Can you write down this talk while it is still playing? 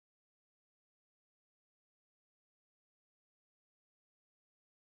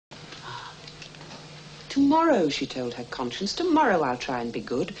Tomorrow, she told her conscience, tomorrow I'll try and be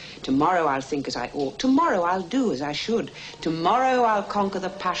good. Tomorrow I'll think as I ought. Tomorrow I'll do as I should. Tomorrow I'll conquer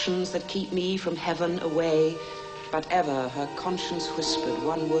the passions that keep me from heaven away. But ever her conscience whispered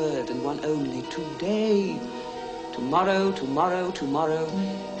one word and one only, today. Tomorrow, tomorrow, tomorrow.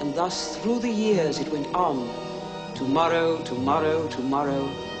 And thus through the years it went on. Tomorrow, tomorrow, tomorrow.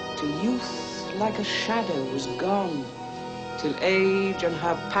 Till youth like a shadow was gone. Till age and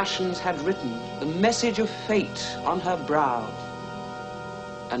her passions had written the message of fate on her brow.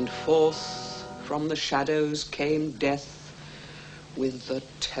 And forth from the shadows came death with the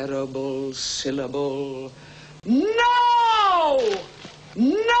terrible syllable, no!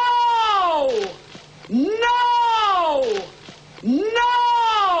 No!